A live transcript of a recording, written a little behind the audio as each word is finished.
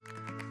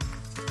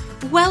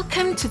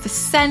Welcome to the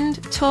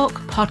Send Talk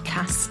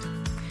podcast,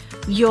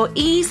 your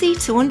easy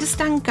to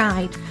understand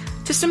guide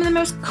to some of the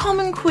most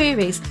common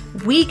queries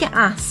we get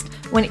asked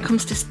when it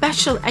comes to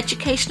special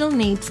educational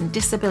needs and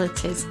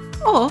disabilities,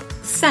 or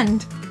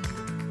SEND.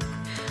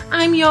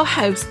 I'm your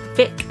host,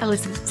 Vic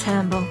Elizabeth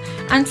Turnbull,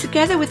 and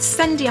together with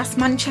SENDIAS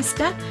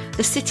Manchester,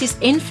 the city's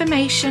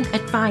information,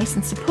 advice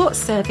and support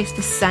service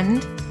for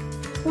SEND,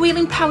 we'll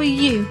empower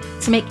you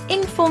to make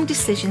informed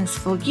decisions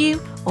for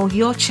you or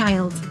your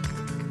child.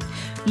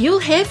 You'll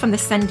hear from the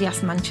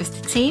SENDIAS Manchester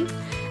team,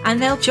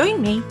 and they'll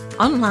join me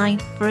online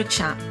for a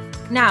chat.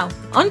 Now,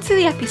 on to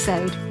the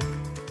episode.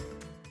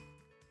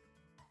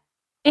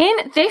 In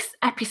this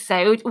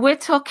episode, we're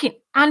talking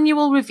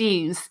annual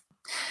reviews,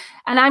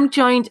 and I'm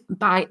joined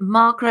by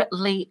Margaret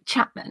Lee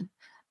Chapman.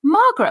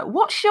 Margaret,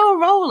 what's your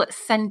role at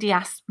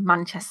SENDIAS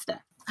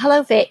Manchester?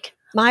 Hello, Vic.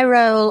 My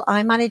role,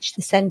 I manage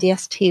the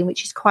SENDIAS team,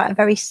 which is quite a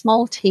very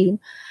small team.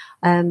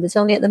 There's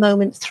only at the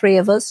moment 3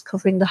 of us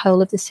covering the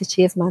whole of the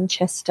city of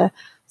Manchester,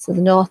 so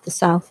the north, the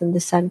south and the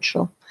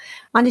central.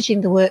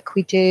 Managing the work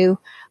we do,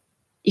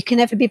 you can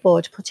never be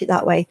bored, put it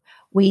that way.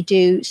 We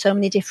do so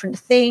many different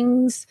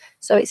things,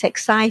 so it's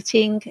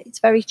exciting, it's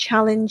very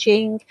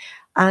challenging,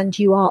 and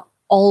you are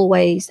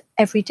always,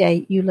 every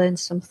day, you learn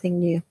something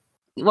new.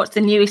 What's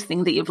the newest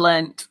thing that you've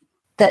learned?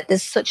 That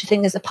there's such a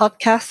thing as a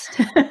podcast.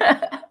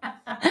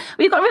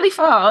 Well, you got really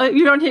far.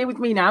 You're on here with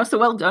me now, so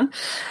well done.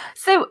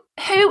 So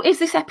who is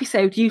this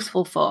episode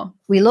useful for?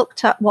 We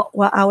looked at what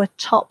were our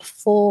top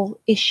 4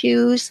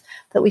 issues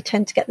that we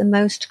tend to get the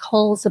most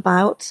calls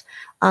about.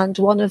 And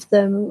one of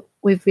them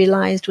we've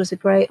realised was a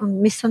great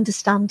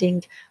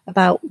misunderstanding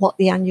about what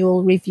the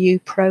annual review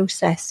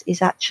process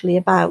is actually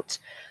about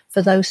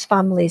for those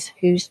families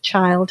whose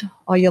child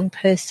or young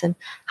person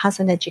has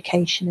an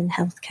education and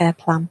healthcare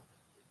plan.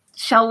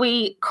 Shall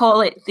we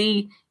call it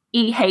the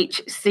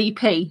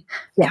EHCP?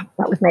 Yeah,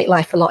 that would make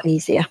life a lot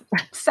easier.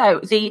 So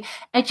the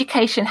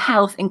Education,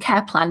 Health and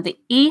Care Plan, the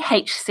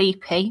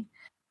EHCP.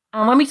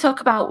 And when we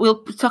talk about,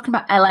 we'll be talking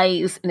about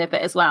LAs in a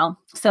bit as well.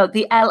 So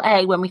the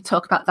LA, when we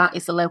talk about that,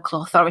 is the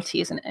local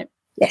authority, isn't it?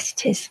 Yes,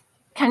 it is.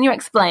 Can you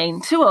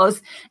explain to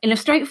us in a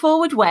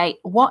straightforward way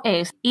what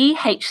is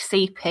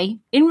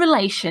EHCP in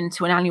relation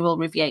to an annual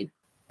review?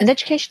 An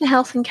Education,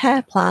 Health and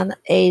Care Plan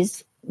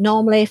is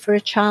normally for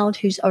a child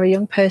or a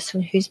young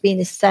person who's been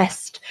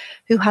assessed,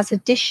 who has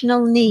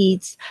additional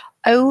needs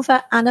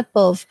over and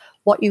above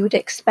what you would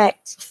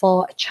expect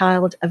for a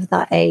child of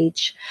that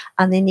age,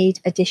 and they need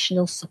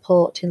additional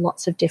support in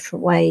lots of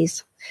different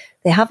ways.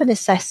 They have an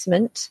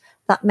assessment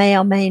that may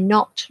or may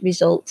not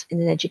result in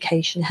an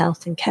education,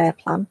 health and care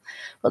plan,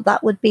 but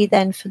that would be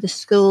then for the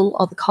school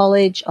or the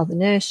college or the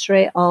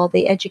nursery or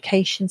the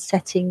education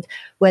setting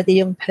where the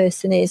young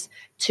person is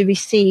to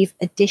receive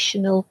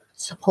additional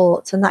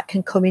support, and that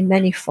can come in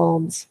many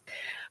forms.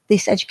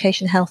 This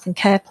education, health and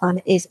care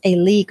plan is a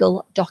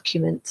legal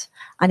document,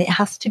 and it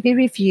has to be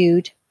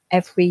reviewed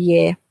every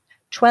year,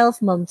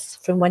 12 months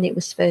from when it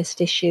was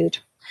first issued.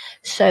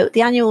 So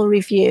the annual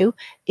review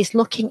is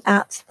looking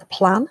at the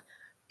plan.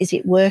 Is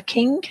it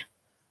working?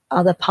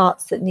 Are there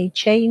parts that need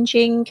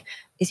changing?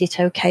 Is it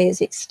okay as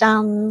it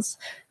stands?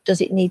 Does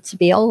it need to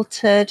be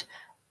altered?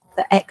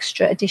 The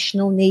extra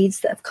additional needs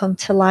that have come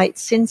to light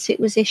since it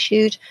was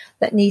issued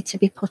that need to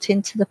be put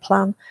into the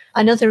plan.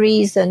 Another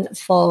reason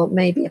for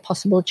maybe a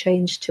possible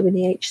change to an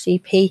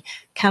EHCP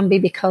can be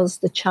because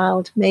the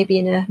child may be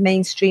in a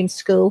mainstream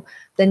school.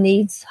 The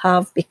needs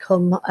have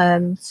become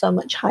so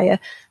much higher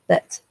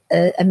that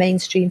a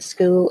mainstream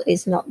school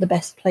is not the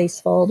best place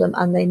for them,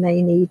 and they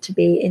may need to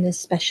be in a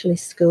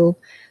specialist school.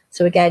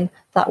 So again,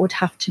 that would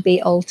have to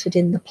be altered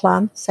in the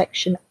plan,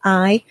 section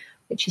I,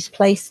 which is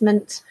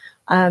placement,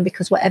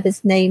 because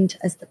whatever's named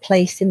as the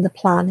place in the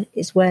plan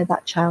is where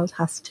that child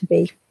has to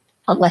be,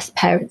 unless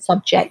parents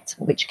object,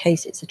 in which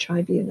case it's a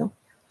tribunal.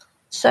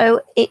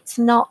 So it's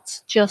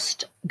not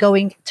just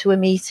going to a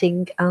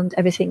meeting and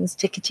everything's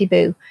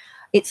tickety-boo.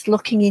 It's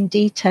looking in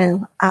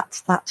detail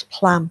at that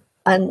plan.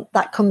 And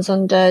that comes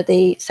under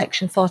the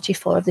Section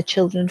 44 of the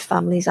Children and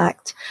Families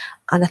Act.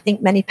 And I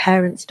think many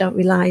parents don't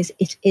realise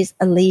it is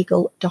a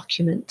legal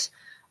document,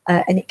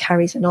 and it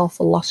carries an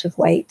awful lot of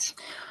weight.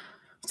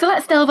 So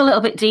let's delve a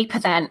little bit deeper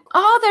then.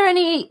 Are there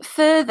any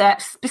further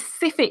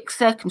specific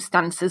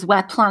circumstances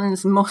where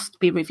plans must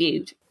be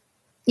reviewed?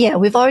 Yeah,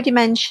 we've already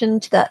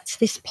mentioned that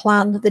this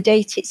plan, the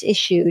date it's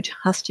issued,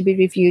 has to be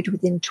reviewed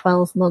within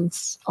 12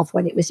 months of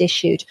when it was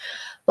issued.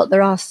 But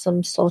there are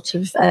some sort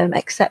of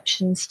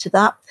exceptions to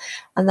that.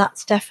 And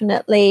that's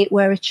definitely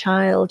where a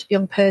child,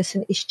 young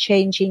person is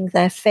changing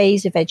their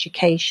phase of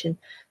education.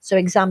 So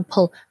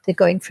example, they're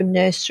going from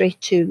nursery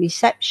to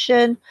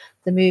reception,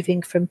 they're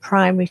moving from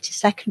primary to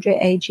secondary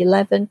at age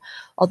 11,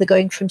 or they're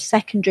going from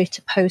secondary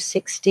to post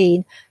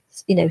 16,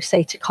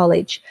 say to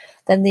college.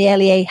 Then the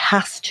LEA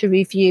has to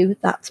review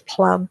that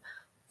plan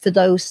for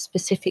those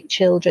specific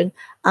children.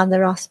 And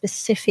there are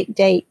specific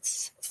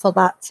dates for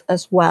that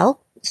as well.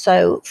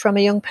 So from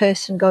a young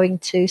person going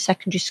to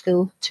secondary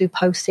school to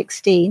post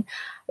 16,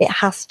 it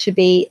has to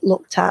be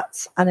looked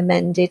at and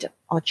amended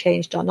or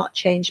changed or not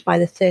changed by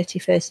the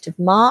 31st of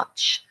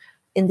March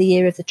in the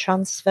year of the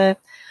transfer,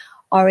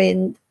 or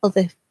in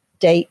other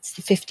dates,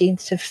 the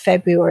 15th of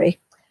February.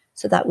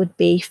 So that would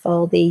be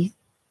for the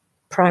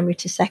primary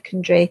to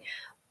secondary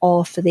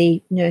or for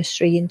the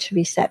nursery into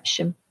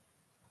reception.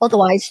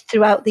 Otherwise,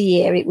 throughout the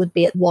year, it would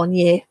be at 1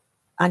 year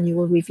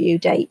annual review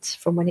date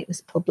from when it was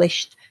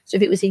published. So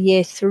if it was a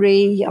year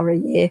 3 or a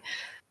year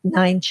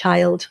 9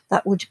 child,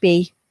 that would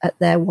be at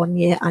their 1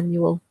 year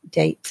annual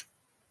date.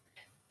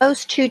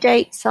 Those 2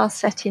 dates are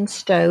set in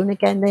stone.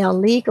 Again, they are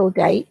legal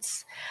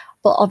dates,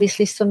 but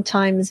obviously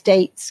sometimes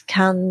dates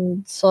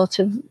can sort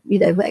of,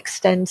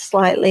 extend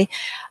slightly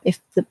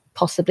if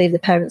possibly the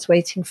parent's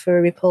waiting for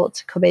a report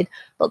to come in.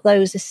 But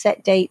those are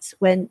set dates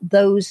when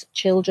those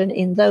children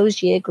in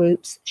those year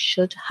groups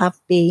should have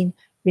been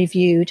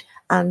reviewed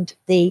and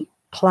the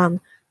plan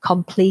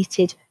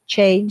completed,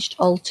 changed,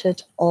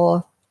 altered,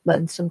 or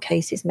in some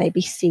cases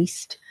maybe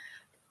ceased.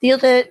 The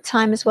other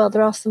time as well,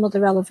 there are some other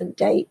relevant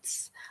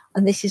dates,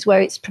 and this is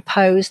where it's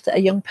proposed that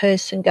a young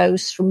person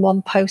goes from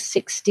one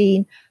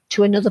post-16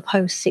 to another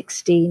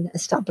post-16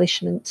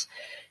 establishment.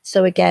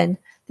 So again,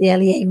 the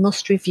LEA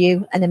must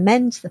review and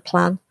amend the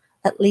plan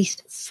at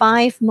least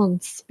 5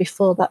 months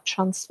before that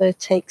transfer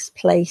takes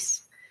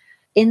place.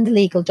 In the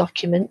legal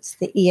documents,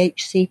 the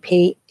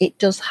EHCP, it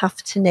does have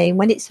to name,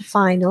 when it's a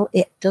final,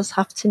 it does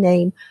have to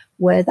name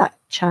where that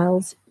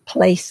child's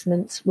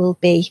placement will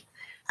be.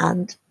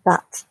 And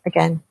that,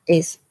 again,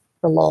 is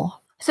the law.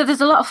 So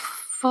there's a lot of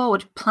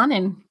forward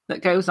planning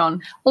that goes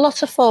on. A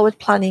lot of forward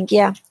planning,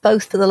 yeah,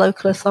 both for the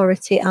local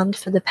authority and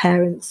for the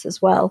parents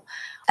as well.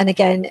 And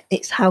again,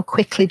 it's how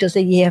quickly does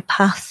a year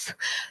pass?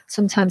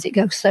 Sometimes it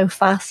goes so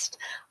fast.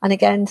 And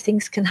again,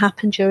 things can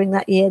happen during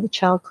that year. The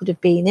child could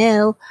have been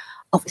ill.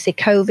 Obviously,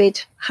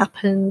 COVID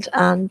happened,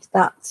 and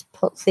that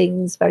put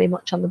things very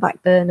much on the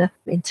back burner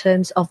in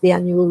terms of the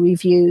annual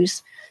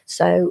reviews.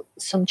 So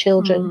some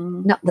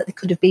children, not that they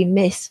could have been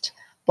missed,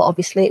 but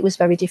obviously it was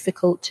very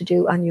difficult to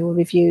do annual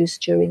reviews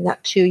during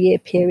that 2-year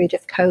period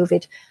of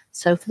COVID.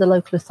 So for the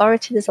local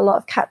authority, there's a lot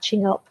of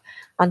catching up.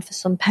 And for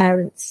some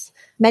parents,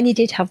 many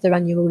did have their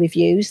annual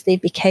reviews. They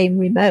became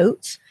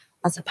remote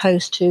as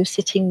opposed to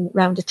sitting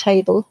round a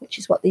table, which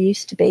is what they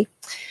used to be.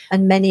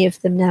 And many of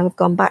them now have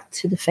gone back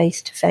to the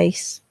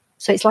face-to-face.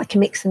 So it's like a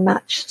mix and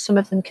match. Some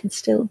of them can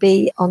still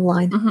be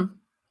online. Mm-hmm.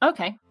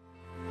 Okay.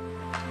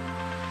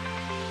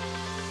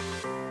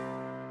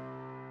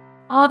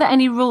 Are there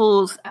any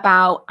rules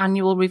about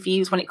annual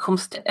reviews when it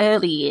comes to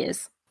early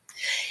years?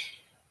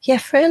 Yeah,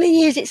 for early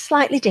years, it's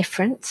slightly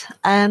different.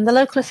 The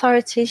local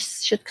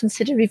authorities should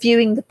consider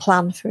reviewing the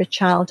plan for a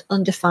child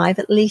under 5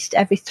 at least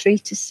every 3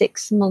 to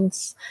 6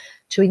 months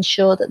to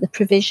ensure that the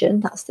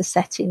provision, that's the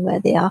setting where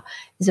they are,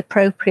 is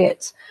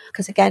appropriate.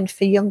 Because again,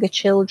 for younger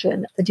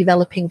children, they're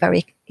developing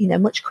very,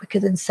 much quicker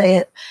than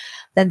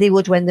they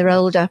would when they're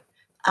older.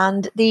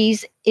 And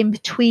these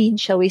in-between,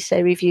 shall we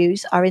say,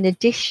 reviews are in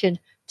addition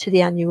to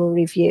the annual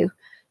review.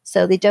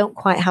 So they don't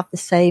quite have the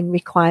same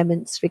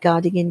requirements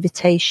regarding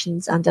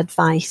invitations and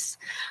advice,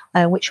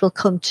 which we'll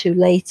come to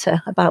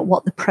later about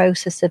what the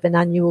process of an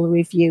annual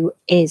review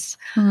is.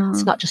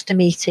 It's not just a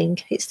meeting,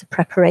 it's the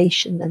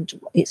preparation and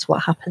it's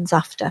what happens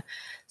after.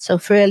 So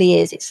for early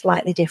years, it's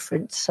slightly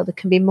different. So there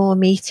can be more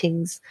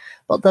meetings,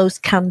 but those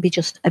can be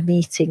just a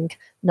meeting,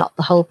 not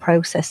the whole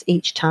process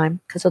each time,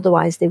 because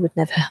otherwise they would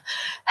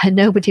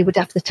nobody would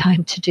have the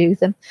time to do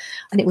them.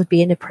 And it would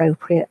be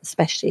inappropriate,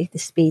 especially the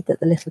speed that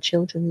the little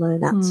children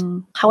learn at.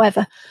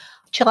 However,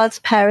 child's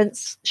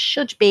parents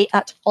should be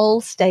at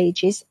all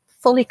stages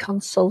fully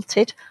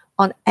consulted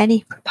on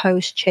any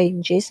proposed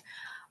changes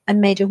and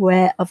made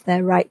aware of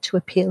their right to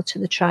appeal to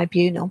the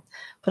tribunal.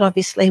 But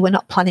obviously, we're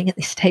not planning at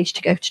this stage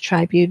to go to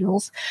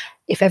tribunals.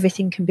 If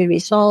everything can be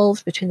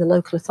resolved between the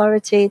local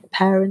authority, the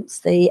parents,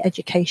 the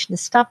education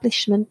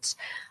establishment,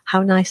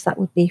 how nice that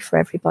would be for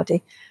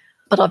everybody.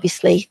 But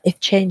obviously, if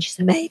changes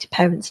are made,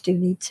 parents do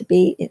need to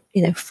be,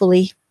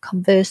 fully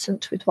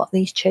conversant with what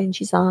these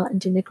changes are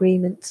and in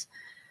agreement.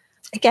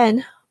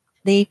 Again,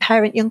 the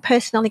young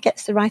person only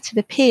gets the right of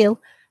appeal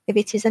if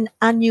it is an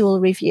annual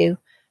review.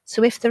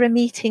 So if there are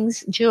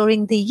meetings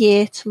during the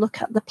year to look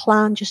at the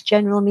plan, just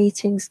general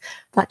meetings,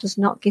 that does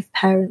not give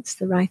parents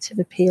the right of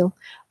appeal,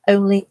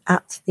 only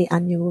at the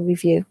annual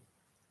review.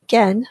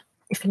 Again,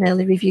 if an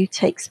early review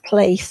takes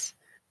place,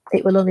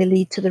 it will only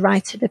lead to the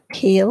right of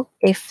appeal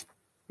if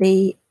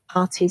the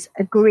parties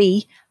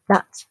agree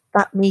that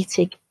that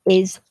meeting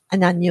is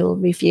an annual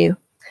review.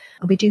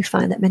 And we do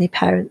find that many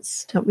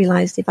parents don't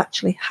realise they've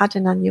actually had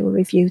an annual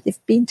review.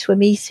 They've been to a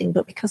meeting,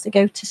 but because they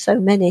go to so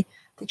many,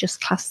 they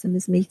just class them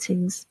as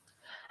meetings.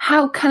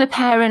 How can a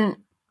parent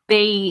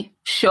be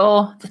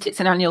sure that it's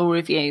an annual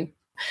review?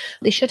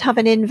 They should have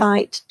an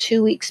invite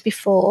 2 weeks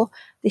before.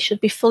 They should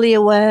be fully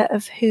aware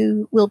of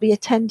who will be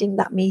attending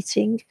that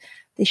meeting.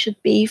 They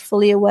should be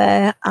fully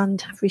aware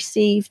and have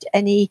received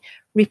any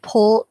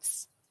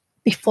reports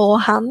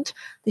beforehand.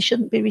 They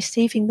shouldn't be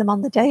receiving them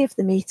on the day of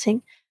the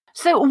meeting.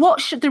 So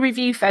what should the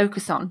review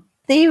focus on?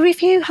 The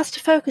review has to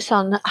focus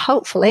on,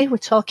 hopefully, we're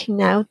talking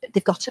now,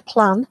 they've got a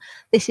plan.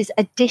 This is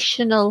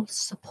additional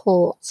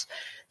support.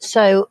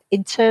 So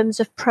in terms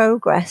of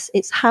progress,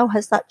 it's how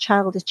has that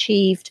child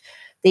achieved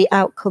the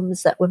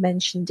outcomes that were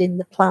mentioned in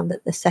the plan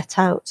that they set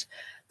out.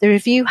 The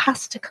review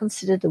has to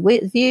consider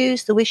the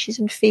views, the wishes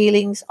and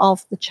feelings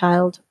of the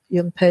child,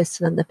 young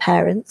person and the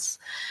parents.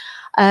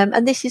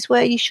 And this is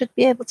where you should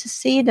be able to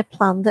see in a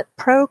plan that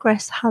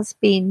progress has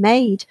been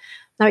made.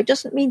 Now, it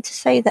doesn't mean to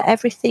say that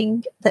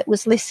everything that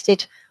was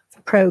listed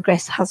for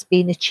progress has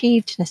been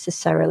achieved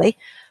necessarily,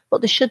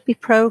 but there should be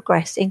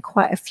progress in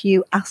quite a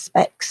few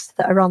aspects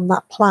that are on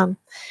that plan.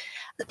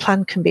 The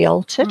plan can be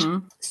altered.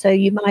 So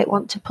you might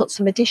want to put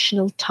some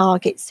additional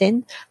targets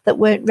in that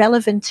weren't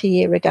relevant a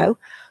year ago.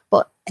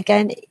 But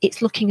again,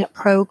 it's looking at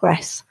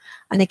progress.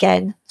 And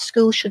again,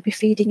 schools should be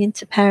feeding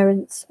into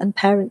parents and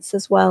parents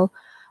as well,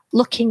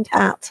 looking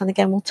at, and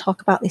again, we'll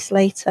talk about this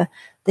later,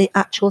 the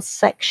actual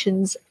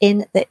sections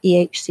in the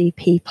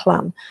EHCP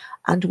plan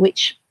and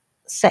which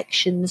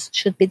sections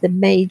should be the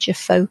major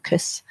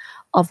focus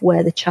of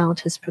where the child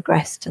has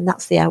progressed, and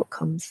that's the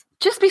outcomes.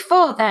 Just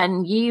before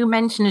then, you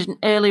mentioned an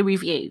early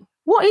review.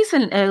 What is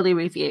an early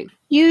review?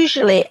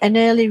 Usually an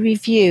early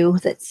review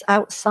that's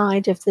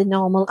outside of the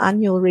normal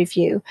annual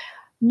review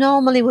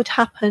normally would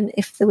happen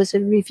if there was a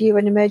review,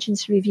 an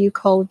emergency review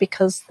called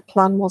because the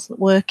plan wasn't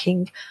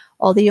working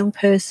or the young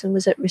person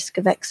was at risk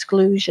of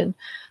exclusion.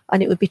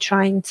 And it would be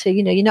trying to,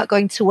 you're not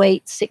going to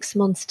wait 6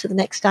 months to the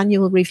next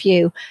annual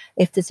review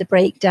if there's a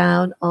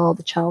breakdown or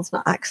the child's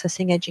not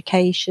accessing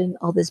education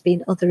or there's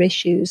been other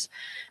issues.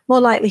 More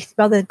likely,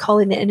 rather than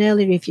calling it an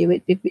early review,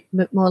 it'd be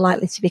more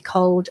likely to be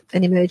called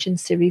an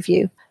emergency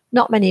review.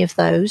 Not many of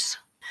those,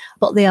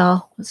 but they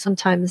are.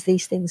 Sometimes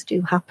these things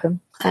do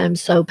happen.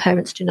 So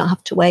parents do not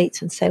have to wait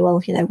and say,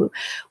 well,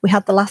 we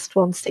had the last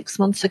one 6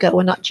 months ago.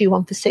 We're not due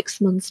one for 6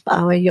 months, but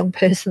our young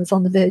person's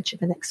on the verge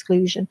of an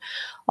exclusion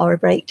or a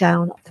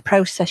breakdown. The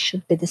process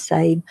should be the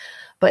same.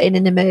 But in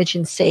an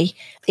emergency,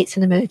 it's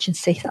an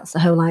emergency. That's the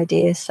whole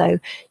idea. So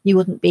you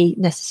wouldn't be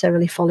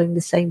necessarily following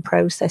the same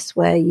process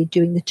where you're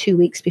doing the 2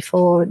 weeks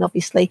before. And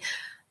obviously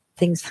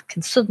things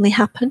can suddenly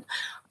happen.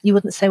 You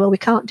wouldn't say, well, we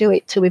can't do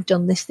it till we've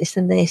done this, this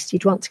and this.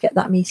 You'd want to get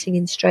that meeting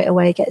in straight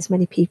away, get as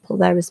many people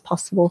there as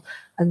possible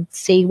and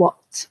see what,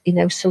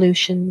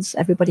 solutions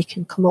everybody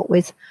can come up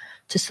with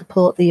to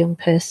support the young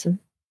person.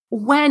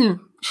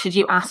 When should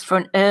you ask for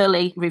an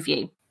early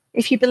review?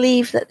 If you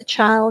believe that the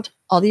child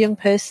or the young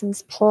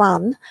person's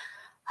plan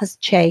has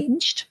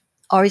changed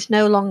or is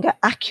no longer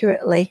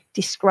accurately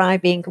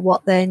describing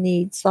what their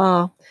needs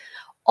are,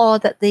 or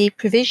that the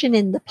provision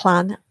in the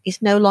plan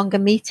is no longer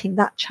meeting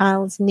that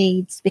child's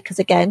needs, because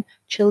again,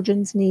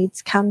 children's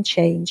needs can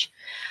change.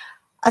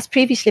 As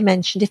previously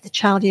mentioned, if the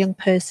child or young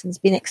person's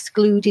been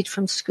excluded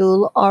from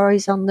school or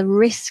is on the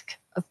risk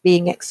of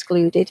being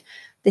excluded,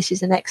 this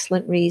is an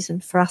excellent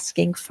reason for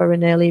asking for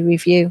an early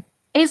review.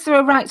 Is there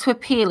a right to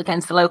appeal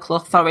against the local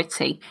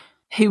authority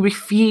who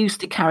refused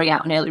to carry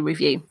out an early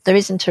review? There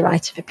isn't a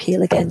right of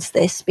appeal against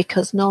this,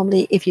 because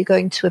normally if you're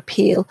going to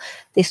appeal,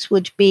 this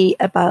would be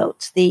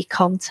about the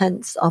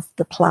contents of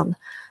the plan,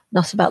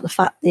 not about the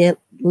fact the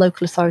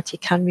local authority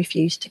can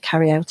refuse to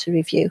carry out a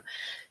review.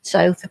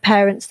 So for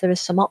parents, there are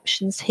some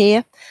options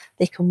here.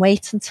 They can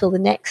wait until the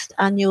next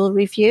annual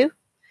review.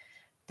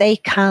 They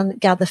can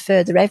gather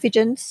further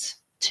evidence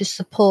to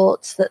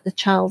support that the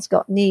child's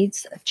got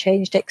needs that have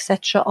changed,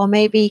 etc., or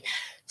maybe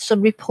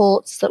some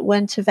reports that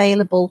weren't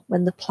available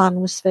when the plan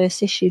was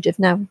first issued have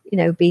now,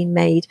 been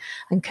made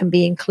and can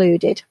be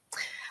included.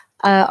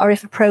 Or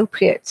if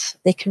appropriate,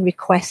 they can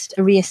request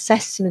a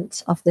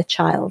reassessment of the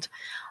child,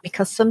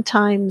 because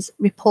sometimes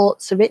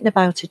reports are written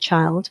about a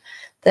child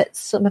that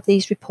some of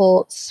these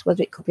reports,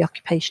 whether it could be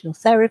occupational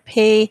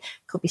therapy,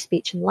 could be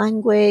speech and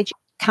language,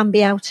 can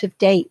be out of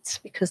date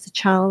because the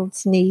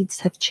child's needs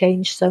have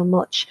changed so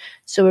much.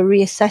 So a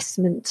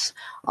reassessment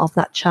of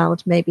that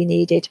child may be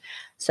needed.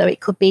 So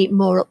it could be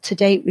more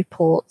up-to-date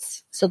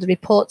reports. So the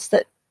reports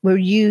that were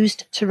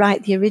used to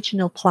write the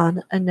original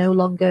plan are no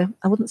longer,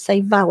 I wouldn't say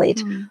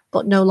valid,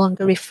 but no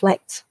longer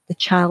reflect the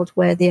child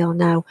where they are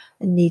now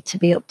and need to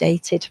be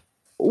updated.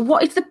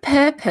 What is the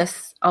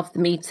purpose of the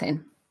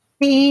meeting?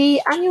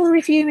 The annual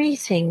review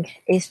meeting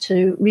is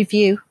to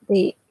review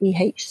the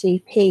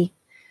EHCP.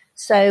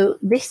 So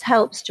this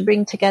helps to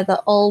bring together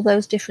all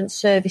those different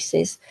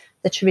services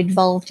that are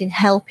involved in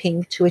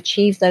helping to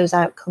achieve those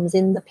outcomes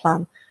in the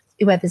plan,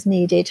 whoever's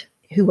needed,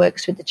 who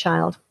works with the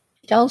child.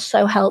 It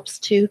also helps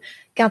to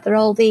consider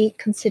all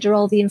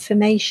the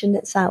information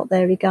that's out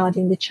there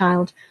regarding the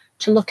child,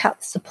 to look at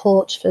the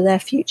support for their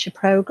future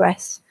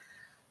progress.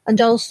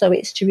 And also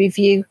it's to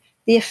review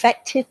the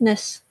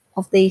effectiveness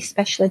of the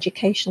special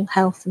educational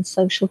health and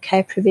social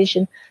care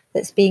provision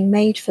that's being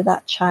made for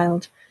that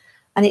child.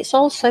 And it's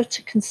also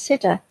to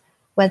consider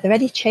whether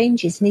any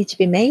changes need to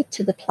be made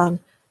to the plan,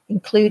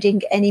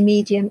 including any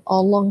medium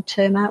or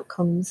long-term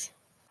outcomes.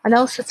 And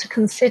also to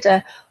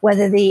consider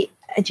whether the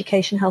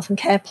education, health and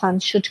care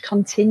plan should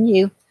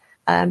continue,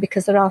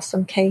 because there are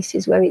some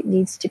cases where it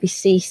needs to be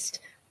ceased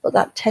but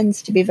that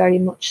tends to be very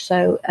much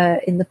so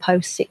in the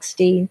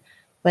post-16,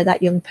 where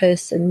that young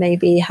person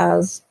maybe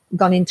has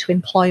gone into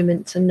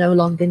employment and no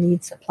longer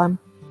needs a plan.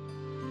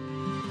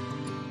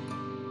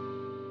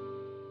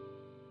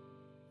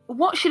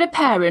 What should a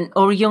parent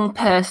or a young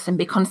person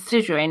be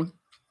considering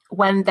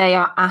when they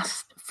are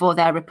asked for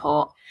their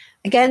report?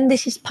 Again,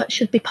 this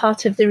should be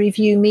part of the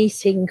review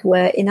meeting,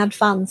 where in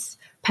advance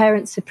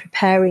parents are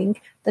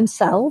preparing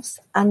themselves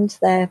and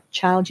their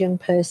child, young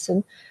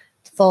person,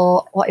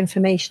 for what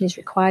information is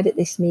required at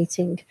this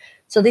meeting.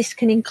 So this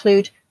can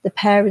include the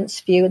parent's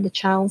view and the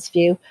child's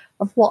view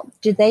of what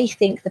do they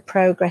think the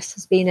progress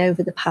has been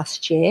over the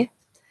past year.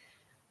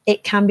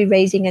 It can be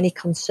raising any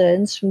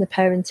concerns from the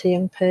parent or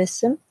young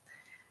person.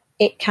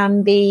 It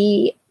can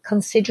be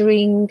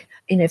considering,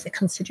 if they're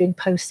considering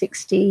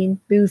post-16,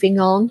 moving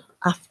on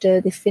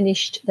after they've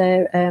finished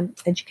their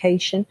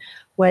education,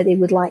 where they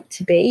would like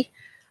to be.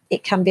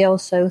 It can be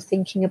also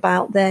thinking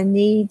about their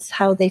needs,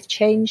 how they've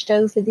changed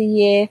over the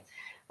year.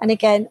 And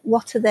again,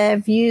 what are their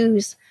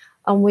views?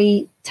 And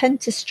we tend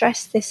to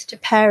stress this to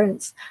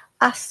parents.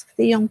 Ask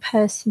the young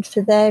person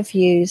for their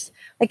views.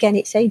 Again,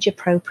 it's age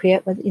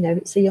appropriate. Whether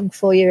it's a young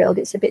 4-year-old,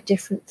 it's a bit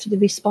different to the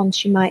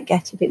response you might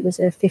get if it was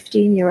a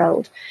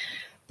 15-year-old.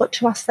 But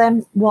to ask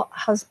them what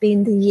has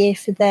been the year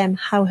for them,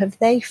 how have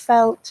they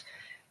felt,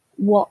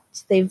 what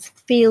they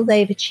feel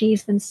they've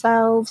achieved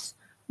themselves,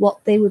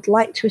 what they would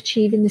like to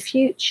achieve in the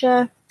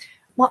future,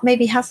 what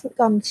maybe hasn't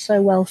gone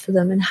so well for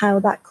them, and how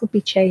that could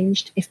be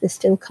changed if they're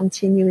still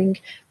continuing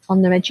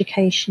on their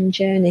education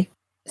journey.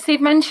 So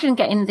you've mentioned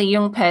getting the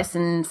young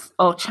person's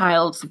or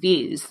child's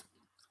views.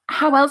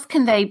 How else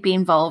can they be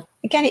involved?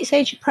 Again, it's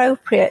age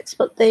appropriate,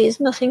 but there's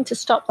nothing to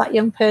stop that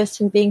young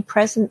person being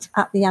present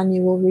at the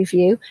annual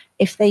review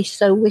if they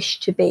so wish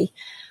to be.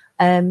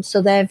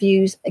 So their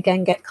views,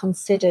 again, get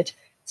considered.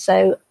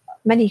 So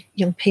many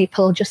young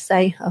people just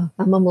say, oh,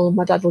 my mum or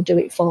my dad will do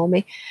it for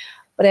me.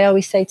 But I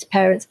always say to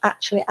parents,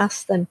 actually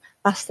ask them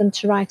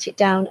to write it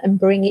down and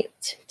bring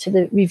it to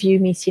the review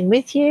meeting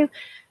with you.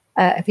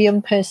 If a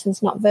young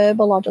person's not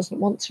verbal or doesn't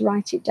want to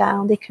write it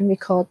down, they can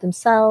record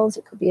themselves.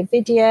 It could be a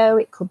video,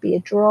 it could be a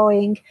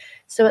drawing.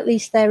 So at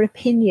least their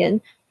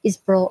opinion is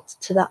brought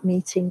to that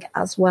meeting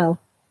as well.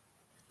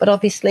 But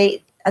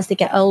obviously, as they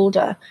get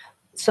older,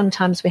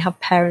 sometimes we have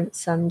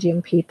parents and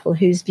young people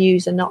whose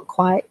views are not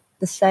quite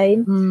the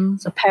same.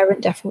 So a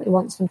parent definitely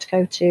wants them to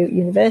go to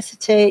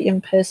university, a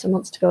young person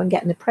wants to go and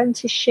get an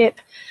apprenticeship.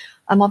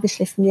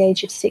 Obviously, from the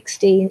age of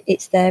 16,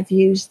 it's their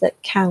views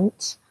that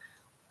count.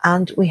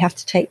 And we have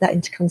to take that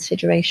into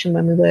consideration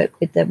when we work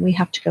with them. We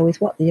have to go with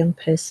what the young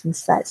person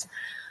says.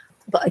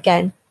 But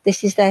again,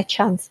 this is their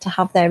chance to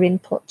have their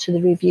input to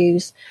the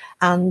reviews.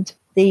 And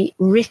the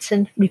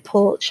written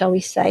report, shall we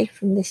say,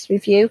 from this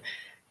review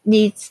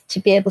needs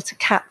to be able to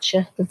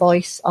capture the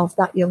voice of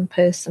that young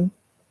person.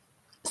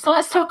 So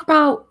let's talk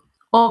about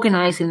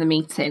organising the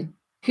meeting.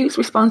 Who's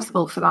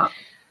responsible for that?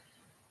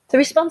 The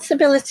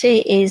responsibility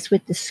is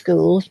with the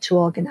school to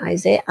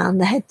organise it,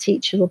 and the head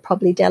teacher will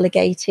probably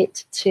delegate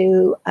it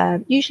to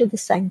usually the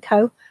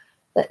SENCO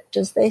that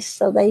does this.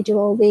 So they do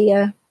all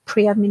the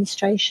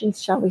pre-administration,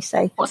 shall we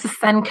say. What's the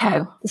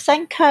SENCO? The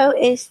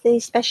SENCO is the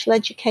Special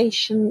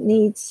Education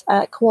Needs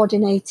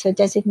Coordinator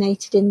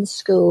designated in the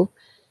school.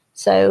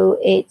 So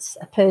it's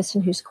a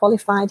person who's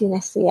qualified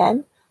in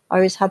SEN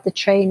or has had the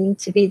training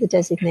to be the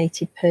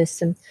designated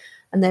person,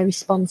 and they're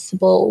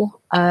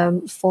responsible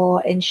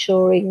for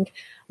ensuring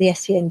the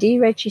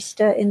SEND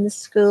register in the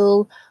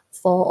school,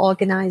 for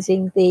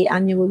organising the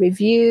annual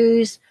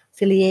reviews,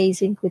 for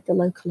liaising with the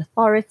local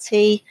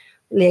authority,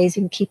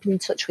 keeping in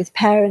touch with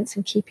parents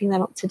and keeping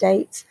them up to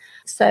date.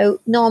 So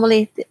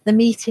normally the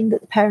meeting that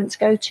the parents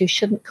go to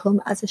shouldn't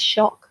come as a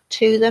shock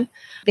to them,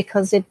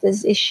 because if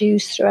there's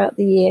issues throughout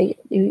the year,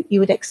 you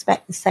would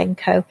expect the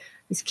SENCO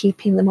is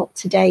keeping them up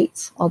to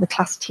date, or the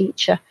class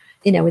teacher,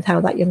 with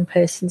how that young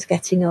person's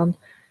getting on.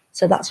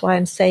 So that's why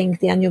I'm saying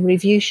the annual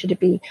review should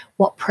be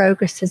what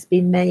progress has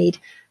been made.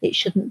 It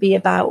shouldn't be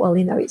about,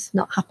 it's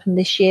not happened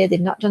this year,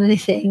 they've not done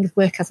anything,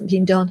 work hasn't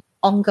been done.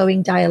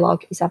 Ongoing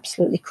dialogue is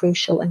absolutely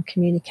crucial, and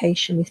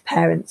communication with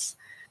parents.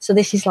 So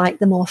this is like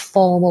the more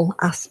formal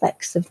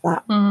aspects of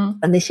that,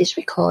 and this is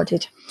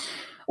recorded.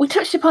 We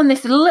touched upon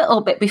this a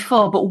little bit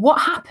before, but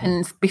what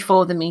happens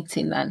before the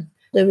meeting then?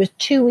 There are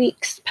 2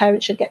 weeks,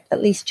 parents should get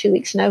at least 2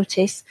 weeks'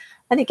 notice.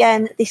 And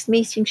again, this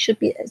meeting should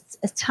be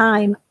a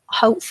time,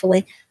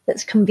 hopefully,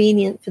 that's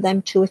convenient for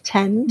them to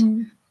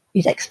attend,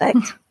 you'd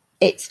expect.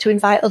 It's to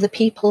invite other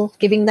people,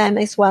 giving them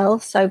as well,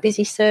 so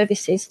busy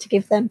services, to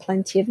give them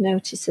plenty of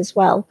notice as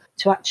well,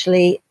 to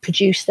actually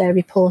produce their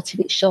report if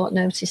it's short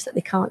notice that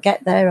they can't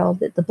get there or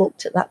that they're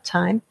booked at that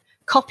time.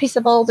 Copies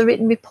of all the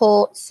written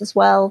reports as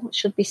well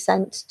should be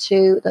sent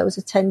to those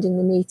attending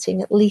the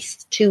meeting at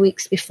least 2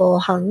 weeks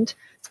beforehand.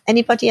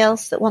 Anybody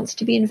else that wants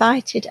to be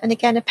invited, and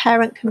again, a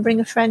parent can bring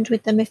a friend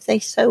with them if they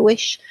so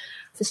wish.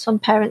 For some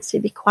parents,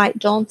 it'd be quite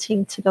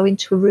daunting to go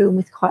into a room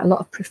with quite a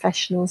lot of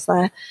professionals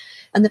there.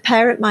 And the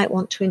parent might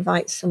want to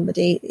invite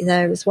somebody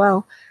there as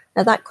well.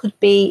 Now, that could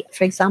be,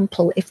 for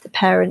example, if the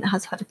parent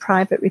has had a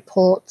private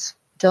report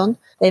done.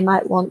 They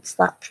might want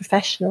that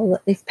professional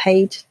that they've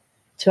paid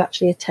to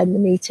actually attend the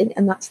meeting,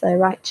 and that's their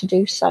right to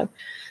do so.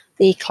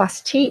 The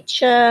class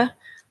teacher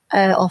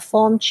or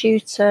form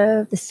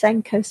tutor, the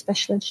SENCO,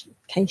 Special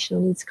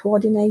Educational Needs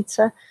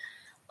Coordinator,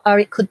 or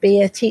it could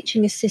be a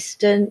teaching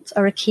assistant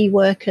or a key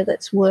worker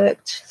that's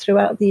worked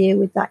throughout the year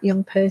with that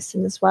young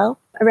person as well.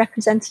 A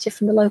representative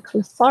from the local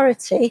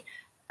authority,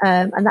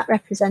 and that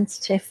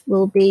representative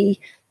will be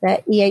their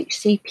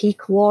EHCP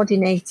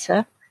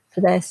coordinator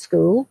for their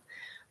school.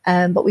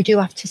 But we do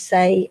have to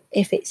say,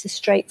 if it's a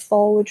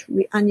straightforward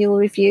annual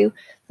review,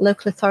 the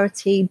local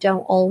authority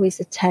don't always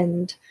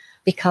attend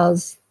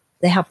because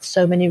they have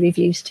so many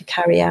reviews to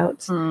carry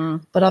out.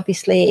 But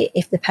obviously,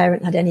 if the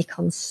parent had any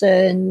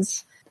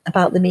concerns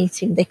about the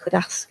meeting, they could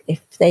ask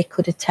if they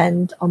could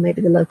attend, or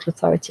maybe the local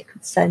authority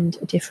could send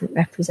a different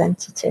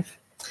representative.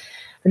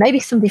 There may be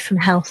somebody from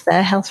health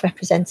there, health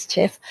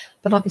representative,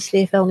 but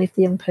obviously if the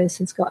young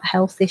person's got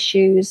health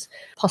issues,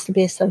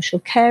 possibly a social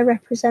care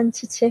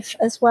representative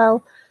as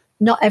well.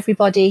 Not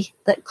everybody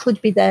that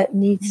could be there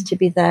needs to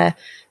be there.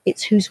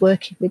 It's who's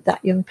working with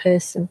that young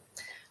person.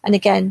 And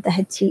again, the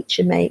head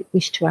teacher may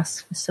wish to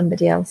ask for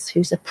somebody else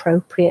who's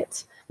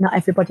appropriate. Not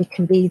everybody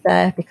can be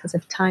there because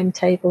of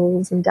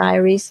timetables and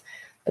diaries,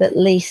 but at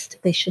least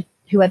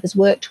whoever's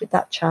worked with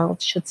that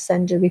child should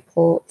send a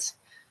report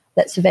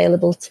that's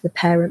available to the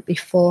parent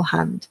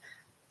beforehand.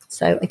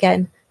 So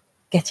again,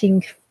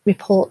 getting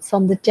reports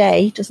on the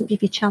day doesn't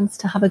give you a chance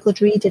to have a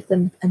good read of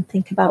them and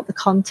think about the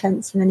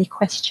contents and any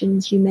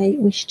questions you may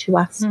wish to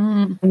ask.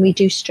 And we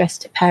do stress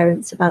to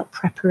parents about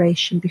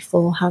preparation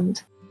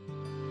beforehand.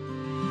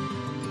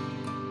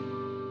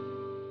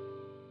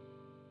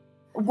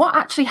 What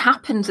actually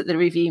happens at the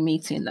review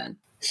meeting then?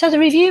 So the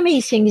review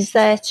meeting is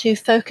there to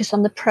focus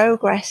on the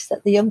progress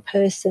that the young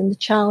person, the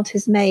child,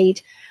 has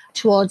made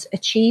towards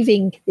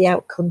achieving the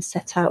outcomes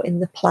set out in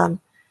the plan.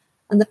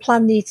 And the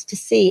plan needs to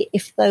see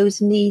if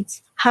those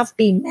needs have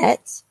been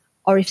met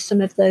or if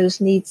some of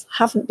those needs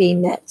haven't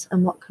been met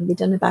and what can be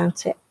done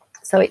about it.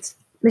 So it's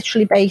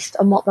literally based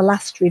on what the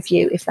last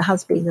review, if there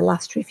has been a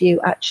last review,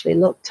 actually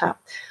looked at.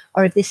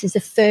 Or if this is a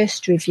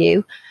first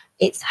review,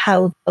 it's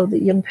how the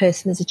young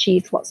person has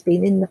achieved what's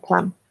been in the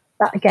plan.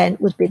 That, again,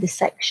 would be the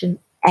section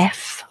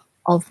F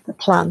of the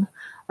plan.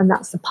 And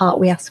that's the part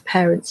we ask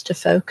parents to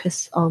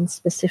focus on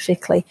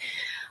specifically.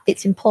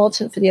 It's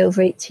important for the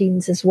over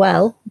 18s as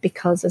well,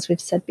 because, as we've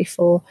said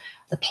before,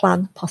 the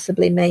plan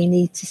possibly may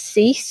need to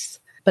cease.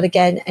 But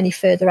again, any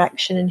further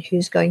action and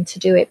who's going to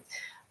do it,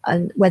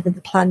 and whether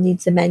the plan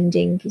needs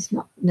amending is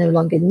no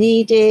longer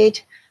needed.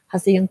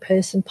 Has the young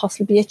person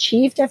possibly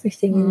achieved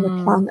everything in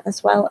the plan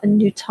as well, and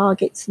new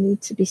targets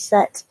need to be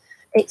set?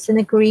 It's an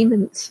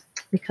agreement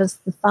because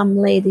the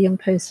family, the young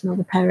person or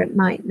the parent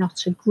might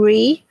not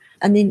agree,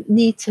 and they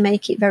need to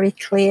make it very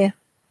clear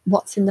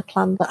what's in the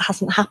plan that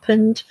hasn't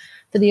happened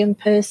for the young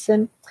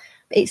person.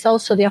 It's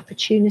also the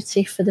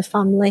opportunity for the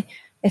family,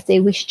 if they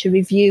wish to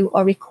review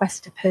or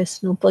request a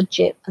personal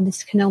budget, and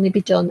this can only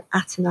be done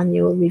at an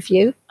annual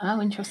review.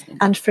 Oh, interesting.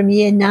 And from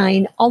year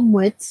 9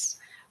 onwards,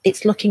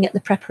 it's looking at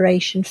the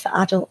preparation for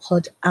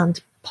adulthood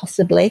and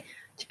possibly,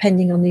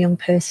 depending on the young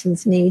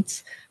person's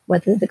needs,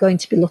 whether they're going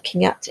to be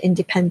looking at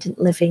independent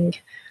living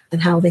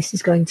and how this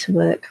is going to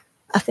work.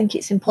 I think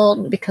it's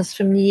important because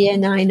from year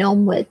 9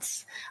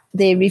 onwards,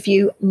 the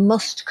review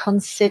must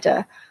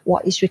consider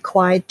what is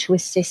required to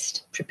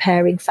assist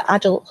preparing for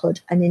adulthood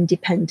and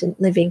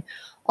independent living.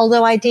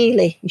 Although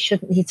ideally, you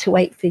shouldn't need to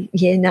wait for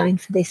year 9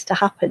 for this to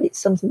happen. It's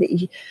something that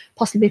you're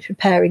possibly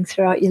preparing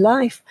throughout your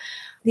life.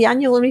 The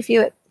annual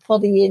review for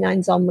the year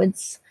 9s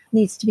onwards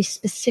needs to be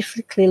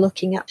specifically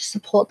looking at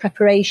support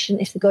preparation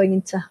if they're going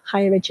into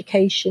higher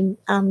education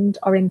and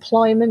or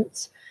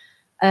employment,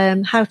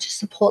 how to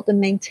support them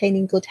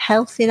maintaining good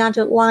health in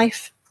adult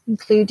life,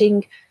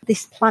 including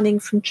this planning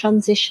from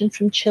transition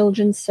from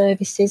children's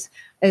services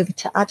over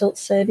to adult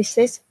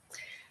services.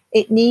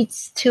 It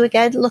needs to,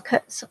 again, look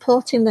at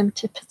supporting them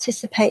to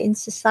participate in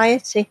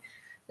society.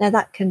 Now,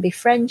 that can be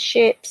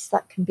friendships,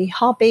 that can be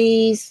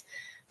hobbies,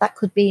 that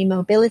could be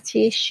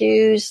mobility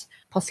issues.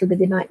 Possibly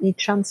they might need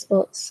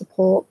transport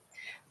support.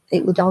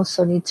 It would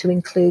also need to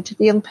include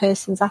the young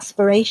person's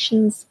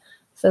aspirations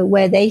for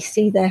where they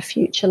see their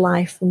future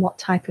life and what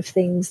type of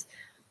things,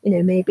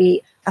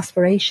 maybe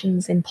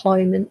aspirations,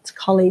 employment,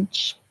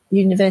 college,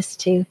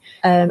 university,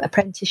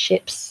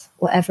 apprenticeships,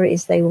 whatever it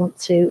is they want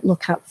to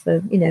look at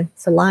for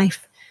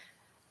life.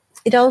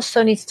 It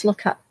also needs to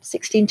look at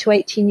 16 to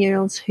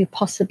 18-year-olds who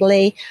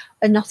possibly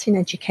are not in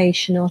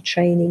education or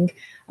training,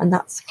 and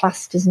that's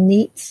classed as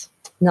NEETs,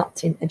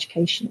 not in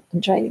education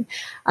and training.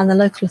 And the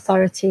local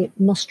authority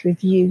must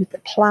review the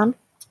plan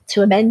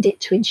to amend it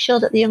to ensure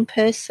that the young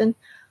person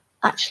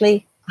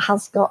actually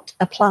has got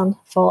a plan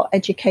for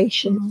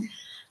education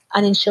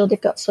and ensure they've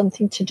got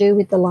something to do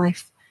with the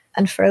life.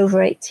 And for over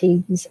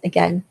 18s,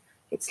 again,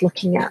 it's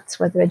looking at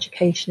whether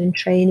education and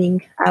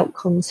training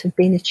outcomes have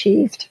been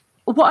achieved.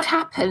 What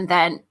happened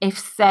then if,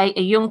 say,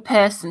 a young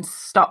person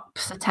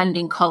stops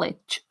attending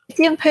college? If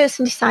the young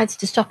person decides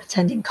to stop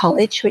attending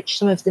college, which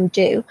some of them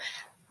do,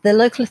 The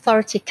local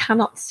authority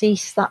cannot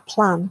cease that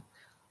plan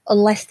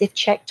unless they've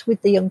checked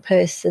with the young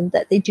person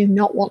that they do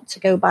not want to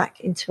go back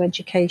into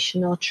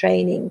education or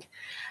training.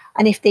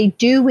 And if they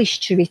do wish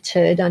to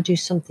return or do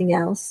something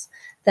else,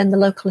 then the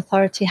local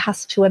authority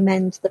has to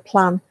amend the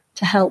plan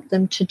to help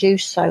them to do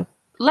so.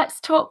 Let's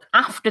talk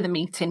after the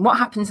meeting. What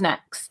happens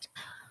next?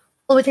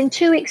 Well, within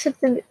 2 weeks of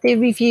the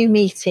review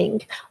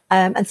meeting,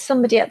 and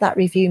somebody at that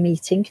review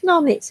meeting,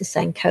 normally it's a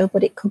SENCO,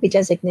 but it could be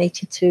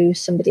designated to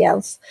somebody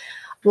else,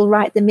 will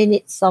write the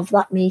minutes of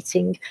that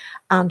meeting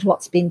and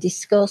what's been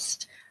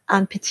discussed,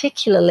 and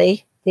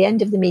particularly the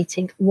end of the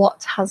meeting,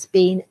 what has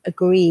been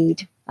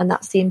agreed. And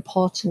that's the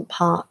important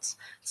part.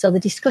 So the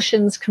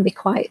discussions can be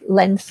quite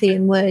lengthy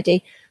and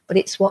wordy, but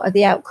it's what are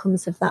the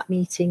outcomes of that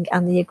meeting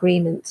and the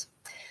agreement.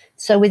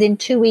 So within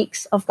 2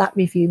 weeks of that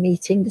review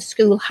meeting, the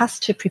school has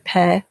to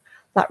prepare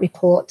that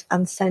report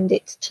and send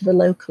it to the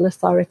local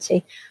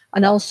authority,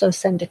 and also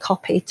send a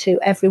copy to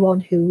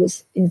everyone who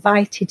was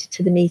invited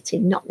to the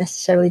meeting, not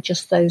necessarily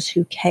just those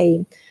who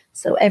came.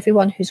 So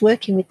everyone who's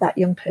working with that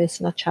young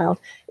person or child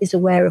is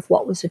aware of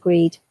what was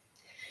agreed.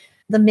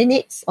 The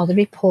minutes or the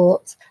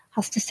report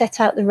has to set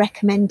out the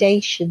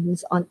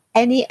recommendations on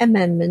any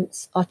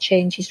amendments or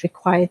changes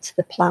required to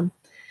the plan,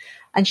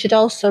 and should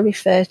also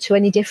refer to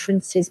any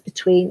differences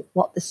between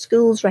what the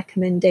school's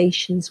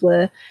recommendations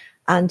were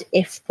and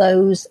if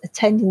those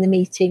attending the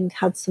meeting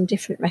had some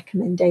different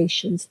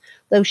recommendations.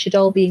 Those should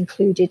all be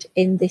included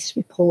in this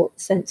report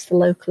sent to the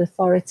local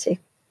authority.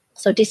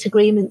 So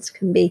disagreements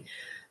can be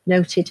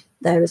noted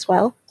there as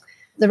well.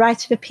 The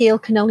right of appeal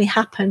can only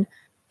happen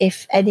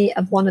if any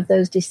of one of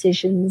those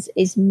decisions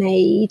is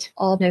made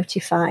or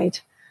notified.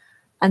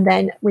 And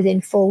then within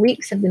 4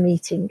 weeks of the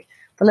meeting,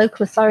 the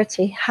local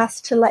authority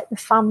has to let the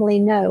family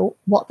know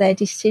what their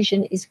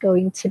decision is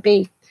going to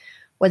be,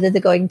 whether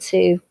they're going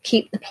to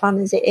keep the plan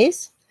as it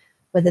is,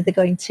 whether they're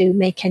going to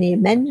make any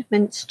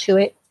amendments to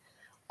it,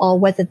 or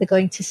whether they're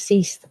going to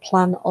cease the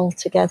plan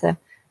altogether.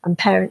 And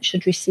parents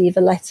should receive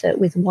a letter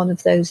with one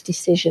of those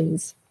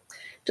decisions.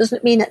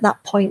 Doesn't mean at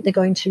that point they're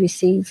going to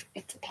receive,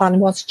 if the plan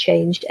was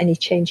changed, any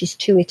changes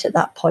to it at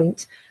that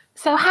point.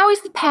 So how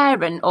is the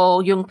parent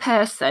or young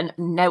person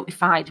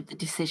notified of the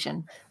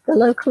decision? The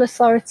local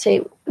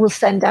authority will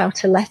send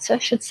out a letter,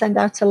 should send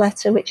out a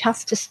letter which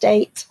has to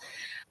state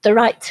the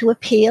right to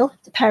appeal.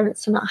 The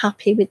parents are not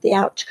happy with the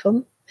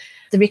outcome.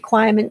 The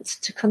requirements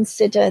to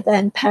consider,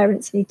 then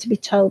parents need to be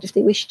told if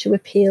they wish to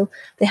appeal,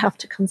 they have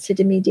to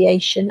consider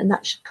mediation, and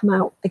that should come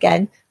out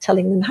again,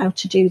 telling them how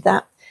to do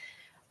that,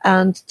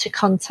 and to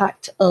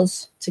contact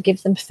us to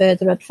give them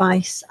further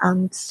advice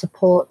and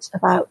support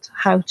about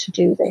how to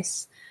do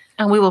this.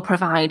 And we will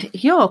provide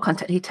your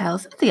contact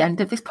details at the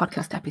end of this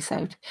podcast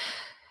episode.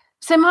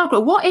 So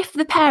Margaret, what if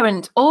the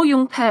parent or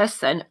young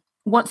person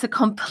wants a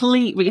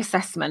complete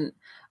reassessment?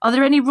 Are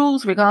there any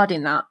rules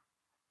regarding that?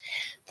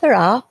 There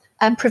are,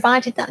 and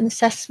provided that an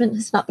assessment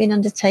has not been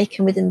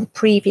undertaken within the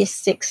previous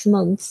 6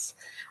 months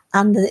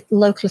and the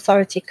local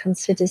authority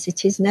considers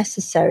it is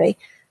necessary,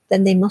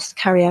 then they must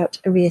carry out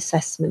a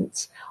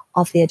reassessment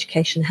of the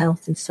education,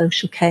 health and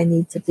social care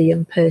needs of the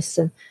young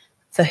person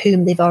for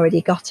whom they've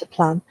already got a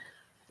plan.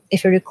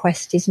 If a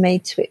request is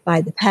made to it by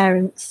the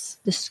parents,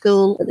 the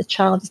school that the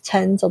child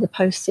attends or the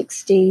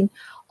post-16,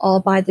 or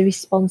by the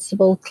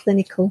responsible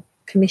clinical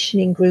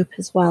commissioning group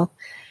as well,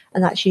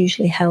 and that's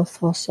usually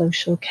health or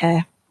social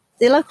care.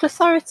 The local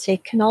authority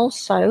can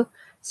also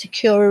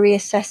secure a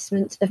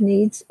reassessment of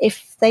needs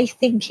if they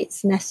think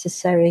it's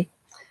necessary.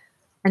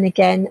 And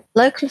again,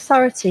 local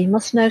authority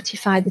must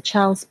notify the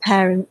child's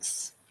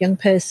parents, young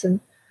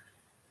person,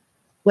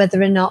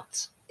 whether or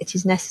not it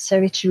is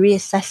necessary to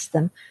reassess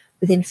them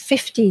within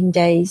 15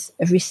 days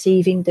of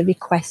receiving the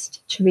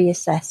request to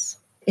reassess.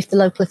 If the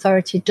local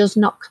authority does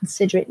not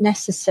consider it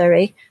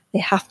necessary, they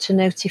have to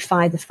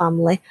notify the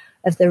family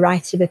of the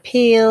right of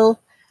appeal,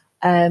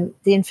 the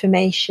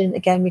information,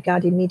 again,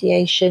 regarding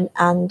mediation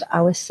and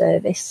our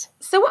service.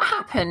 So what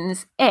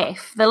happens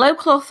if the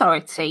local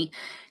authority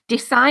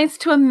decides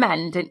to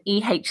amend an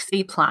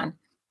EHC plan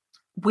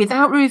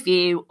without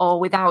review or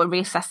without a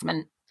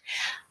reassessment?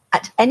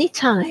 At any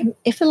time,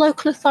 if a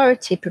local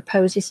authority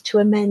proposes to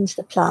amend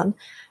the plan,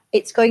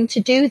 it's going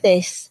to do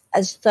this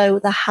as though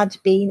there had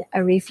been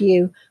a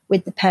review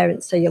with the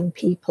parents or young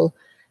people.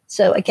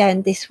 So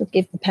again, this would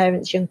give the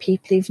parents, young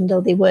people, even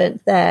though they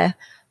weren't there,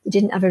 they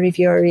didn't have a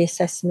review or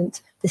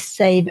reassessment, the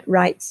same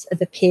rights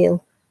of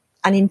appeal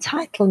and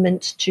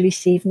entitlement to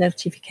receive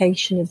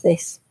notification of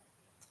this.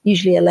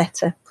 Usually a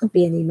letter, could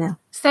be an email.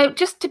 So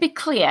just to be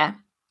clear,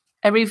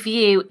 a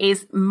review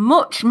is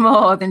much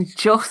more than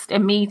just a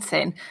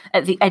meeting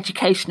at the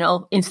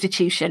educational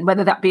institution,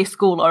 whether that be a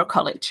school or a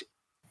college.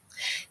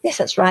 Yes,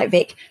 that's right,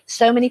 Vic.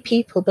 So many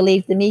people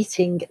believe the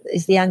meeting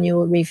is the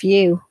annual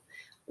review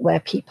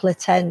where people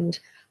attend.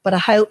 But I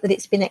hope that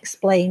it's been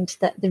explained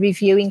that the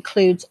review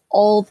includes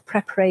all the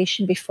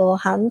preparation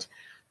beforehand,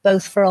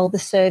 both for all the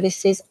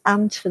services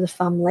and for the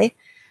family.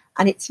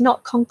 And it's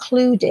not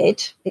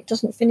concluded, it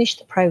doesn't finish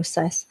the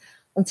process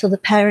until the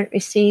parent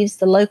receives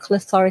the local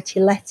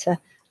authority letter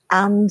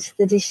and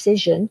the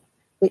decision,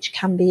 which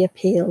can be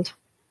appealed.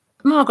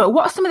 Margaret,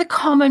 what are some of the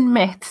common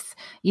myths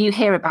you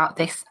hear about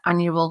this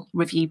annual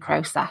review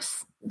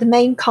process? The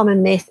main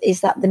common myth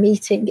is that the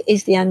meeting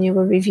is the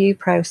annual review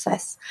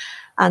process.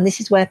 And this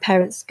is where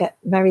parents get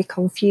very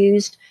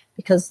confused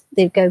because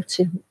they go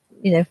to,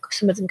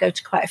 some of them go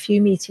to quite a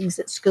few meetings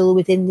at school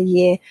within the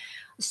year,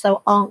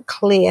 so aren't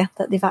clear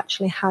that they've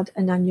actually had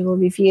an annual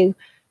review,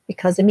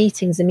 because a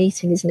meeting's a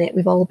meeting, isn't it?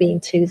 We've all been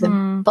to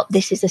them. But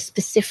this is a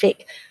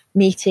specific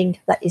meeting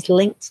that is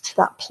linked to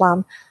that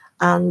plan,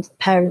 and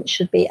parents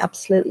should be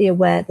absolutely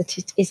aware that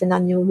it is an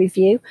annual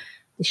review.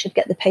 They should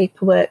get the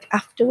paperwork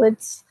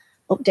afterwards,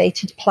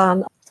 updated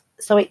plan.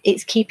 So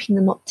it's keeping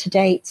them up to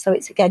date. So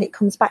it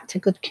comes back to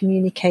good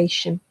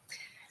communication.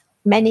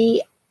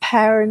 Many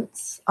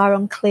parents are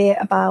unclear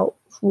about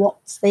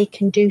what they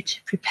can do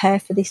to prepare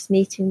for this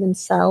meeting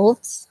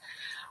themselves.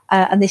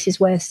 And this is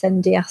where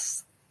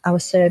SENDIAS, our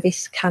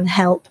service, can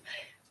help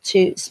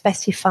to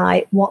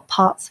specify what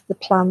parts of the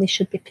plan they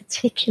should be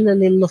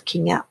particularly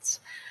looking at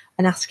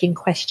and asking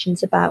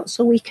questions about.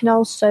 So we can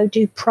also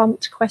do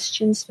prompt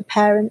questions for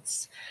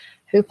parents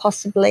who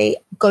possibly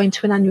going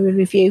to an annual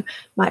review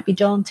might be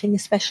daunting,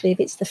 especially if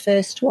it's the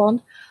first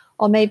one,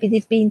 or maybe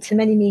they've been to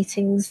many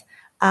meetings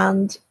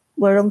and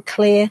were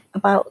unclear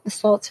about the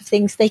sorts of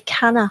things they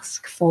can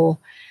ask for,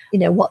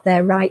 what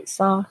their rights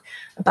are,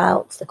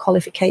 about the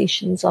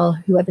qualifications or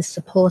whoever's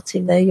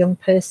supporting their young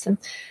person.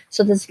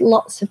 So there's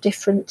lots of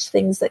different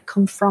things that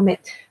come from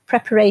it.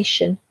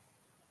 Preparation,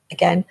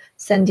 again,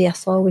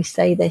 SENDIAS always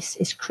say this,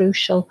 is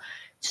crucial.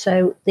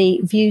 So the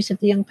views of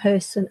the young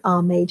person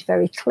are made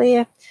very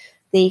clear.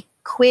 The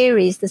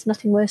queries, there's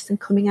nothing worse than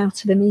coming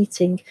out of a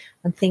meeting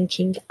and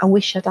thinking, I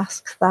wish I'd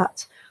asked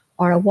that,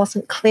 or I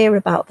wasn't clear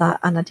about that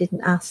and I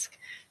didn't ask.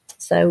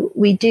 So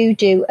we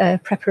do a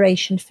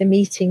preparation for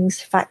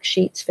meetings, fact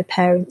sheets for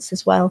parents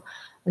as well,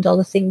 and all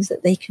the things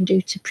that they can do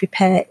to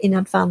prepare in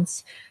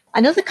advance.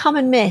 Another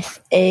common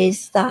myth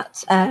is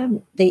that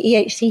the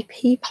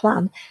EHCP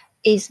plan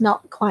is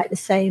not quite the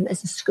same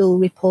as the school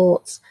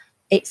reports.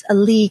 It's a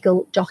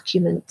legal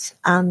document,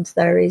 and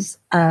there is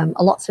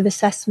lots of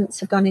assessments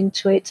have gone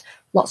into it.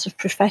 Lots of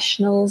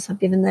professionals have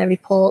given their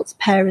reports,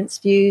 parents'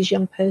 views,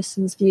 young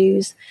person's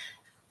views.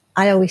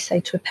 I always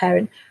say to a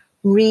parent,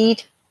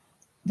 read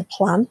the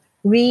plan,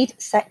 read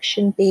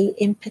section B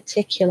in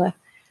particular.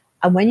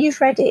 And when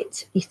you've read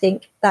it, you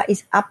think, that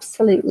is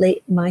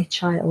absolutely my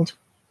child.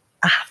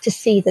 I have to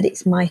see that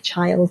it's my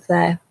child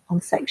there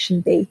on section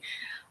B,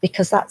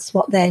 because that's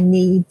what their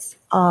needs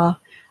are.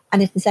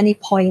 And if there's any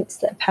points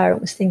that a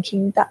parent was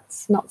thinking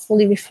that's not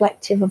fully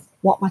reflective of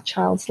what my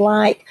child's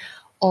like,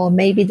 or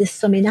maybe there's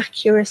some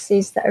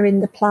inaccuracies that are in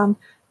the plan,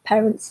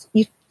 parents,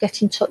 you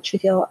get in touch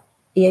with your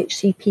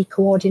EHCP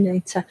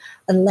coordinator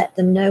and let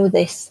them know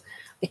this,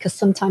 because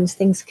sometimes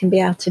things can be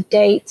out of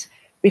date.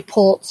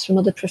 Reports from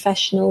other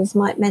professionals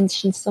might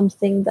mention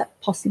something that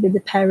possibly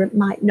the parent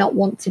might not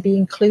want to be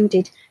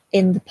included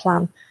in the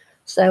plan.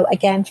 So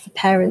again, for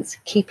parents,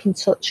 keep in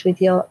touch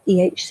with your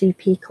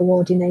EHCP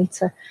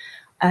coordinator.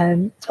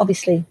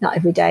 Obviously not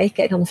every day,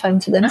 getting on the phone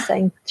to them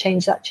saying,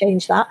 change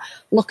that.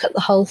 Look at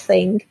the whole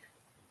thing,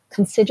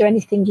 consider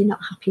anything you're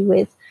not happy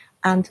with,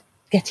 and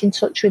get in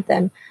touch with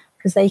them,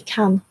 because they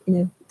can,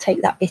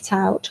 take that bit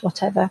out,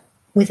 whatever,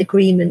 with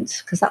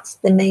agreement, because that's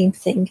the main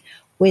thing,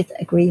 with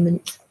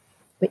agreement,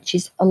 which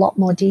is a lot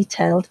more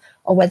detailed,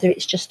 or whether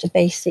it's just a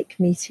basic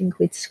meeting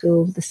with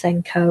school, the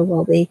SENCO,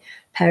 or the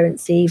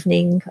parents'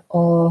 evening,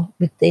 or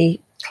with the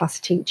class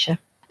teacher.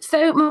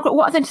 So, Margaret,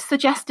 what are the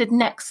suggested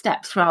next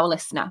steps for our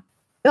listener?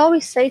 We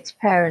always say to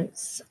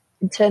parents,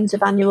 in terms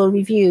of annual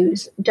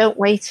reviews, don't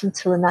wait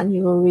until an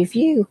annual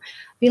review.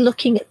 Be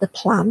looking at the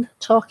plan,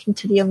 talking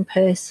to the young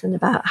person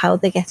about how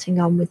they're getting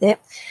on with it,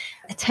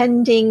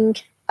 attending,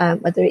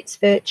 whether it's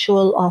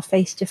virtual or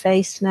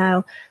face-to-face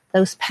now,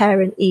 those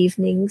parent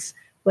evenings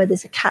where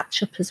there's a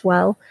catch-up as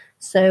well.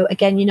 So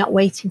again, you're not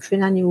waiting for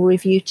an annual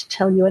review to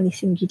tell you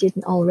anything you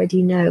didn't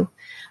already know.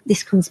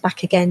 This comes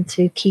back again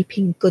to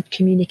keeping good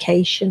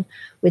communication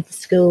with the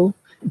school,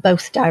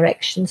 both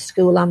directions,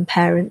 school and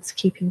parents,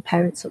 keeping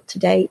parents up to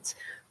date.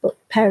 But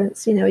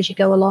parents, as you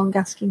go along,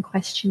 asking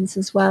questions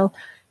as well.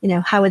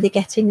 How are they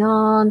getting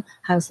on?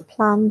 How's the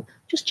plan?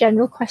 Just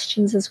general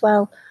questions as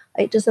well.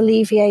 It does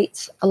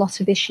alleviate a lot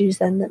of issues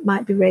then that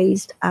might be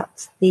raised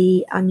at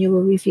the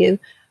annual review,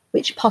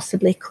 which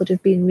possibly could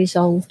have been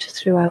resolved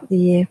throughout the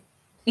year.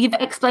 You've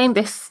explained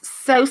this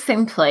so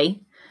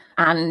simply,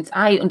 and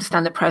I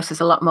understand the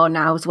process a lot more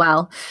now as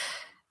well.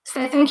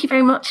 So thank you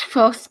very much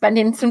for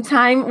spending some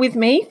time with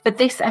me for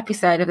this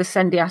episode of the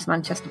SENDIAS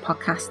Manchester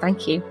podcast.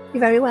 Thank you.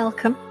 You're very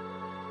welcome.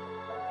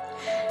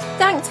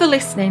 Thanks for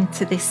listening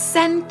to this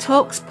SEND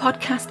Talks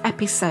podcast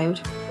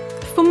episode.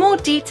 For more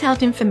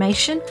detailed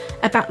information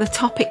about the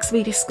topics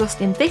we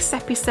discussed in this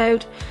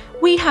episode,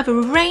 we have a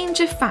range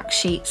of fact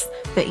sheets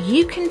that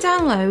you can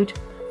download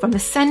from the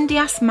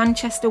SENDIAS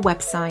Manchester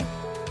website.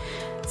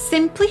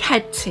 Simply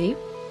head to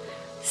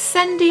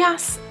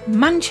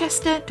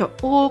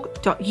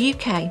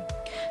sendiasmanchester.org.uk.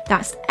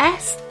 That's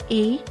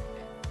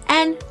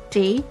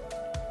SENDISS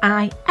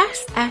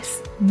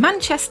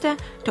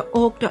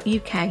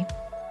Manchester.org.uk.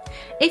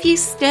 If you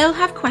still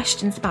have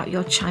questions about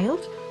your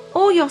child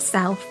or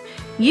yourself,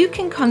 you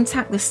can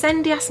contact the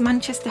SENDIAS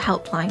Manchester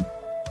helpline.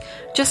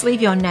 Just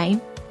leave your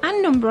name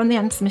and number on the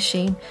answer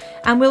machine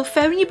and we'll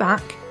phone you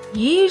back,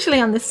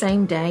 usually on the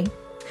same day,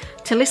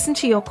 to listen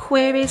to your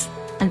queries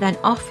and then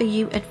offer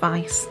you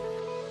advice.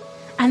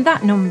 And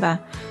that number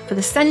for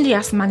the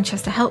SENDIAS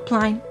Manchester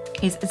helpline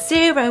is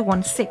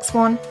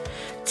 0161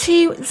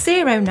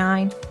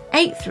 209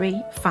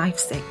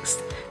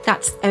 8356.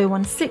 That's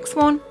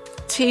 0161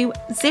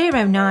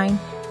 209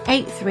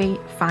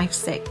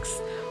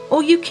 8356.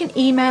 Or you can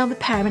email the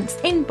parents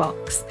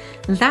inbox.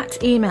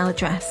 That email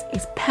address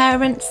is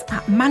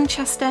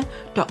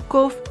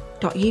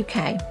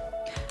parents@manchester.gov.uk.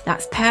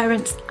 That's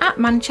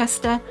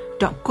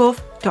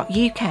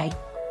parents@manchester.gov.uk.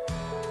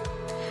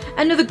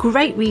 Another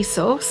great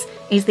resource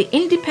is the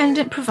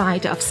Independent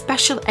Provider of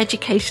Special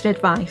Education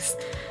Advice.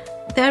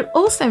 They're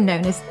also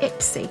known as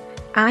IPSEA,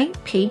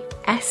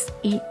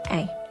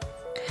 IPSEA.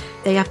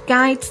 They have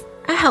guides,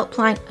 a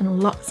helpline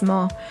and lots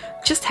more.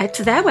 Just head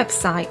to their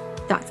website,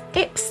 that's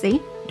ipsea.org.uk,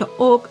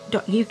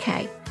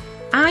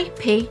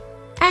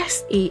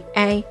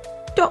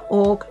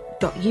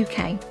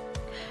 ipsea.org.uk.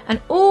 And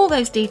all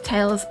those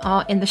details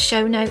are in the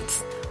show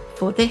notes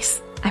for this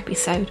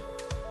episode.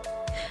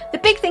 The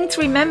big thing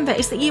to remember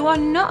is that you are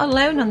not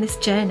alone on this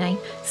journey,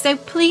 so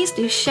please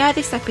do share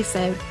this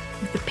episode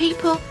with the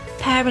people,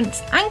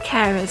 parents and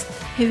carers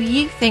who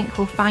you think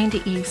will find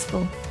it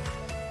useful.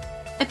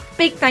 A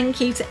big thank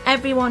you to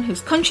everyone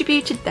who's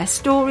contributed their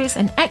stories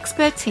and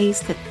expertise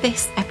to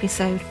this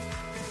episode.